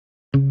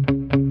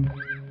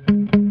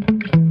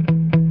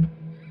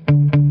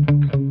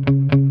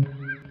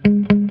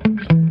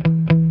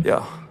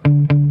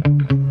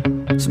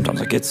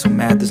get so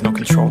mad, there's no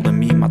controlling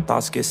me. My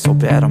thoughts get so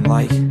bad, I'm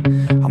like,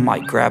 I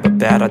might grab a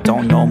bat, I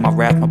don't know. My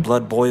wrath, my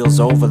blood boils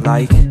over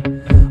like,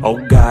 oh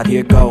God,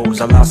 here goes.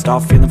 I lost all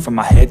feeling from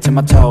my head to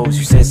my toes.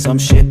 You said some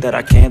shit that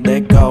I can't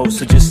let go,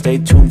 so just stay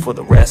tuned for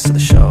the rest of the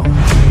show.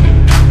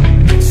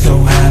 So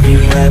have you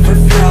ever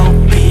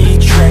felt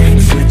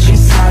betrayed?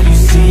 Switches how you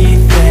see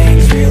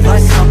things,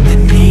 realize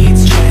something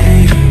needs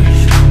change.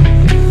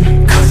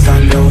 Cause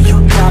I know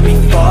you got me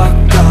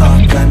fucked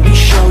up, let me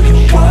show you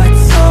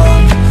what's up.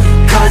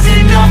 Cause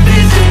enough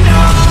is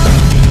enough.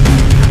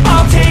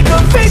 I'll take a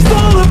face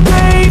full of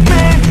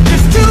pavement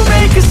just to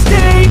make a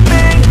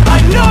statement. I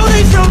know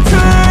there's no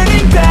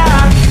turning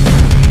back.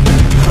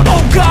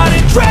 Oh God,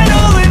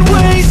 adrenaline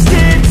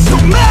wasted, so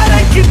mad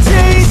I can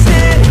taste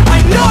it. I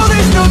know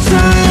there's no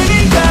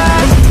turning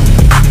back.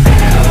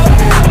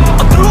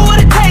 I'll do what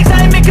it takes,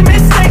 I ain't making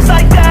mistakes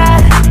like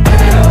that.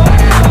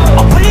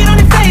 I'll put it on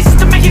your face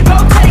to make you go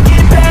take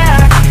it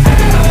back.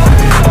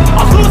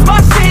 I'll lose my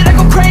shit, I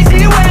go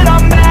crazy when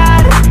I'm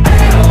mad.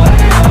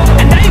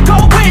 And now you go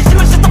wish you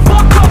would shut the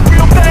fuck up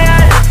real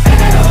bad.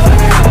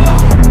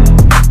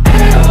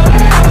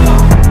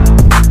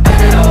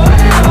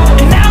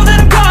 And now that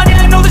I'm gone,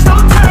 yeah, I know there's no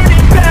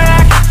turning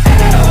back.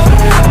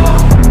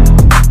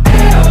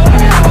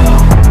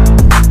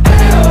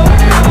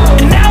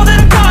 And now that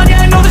I'm gone,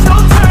 yeah, I know there's no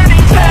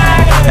turning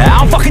back. I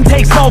don't fucking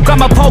take smoke,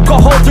 I'ma poke a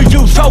hole through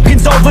you,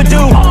 choking's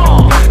overdue.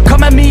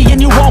 Come at me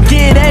and you won't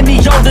get any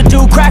older,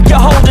 dude. Crack your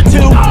holder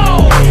too.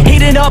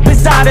 Heating up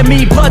inside of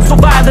me, blood so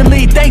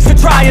violently, thanks for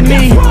trying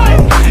me.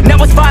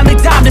 Now it's finally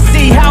time to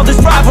see how this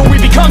rivalry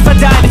becomes a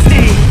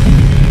dynasty.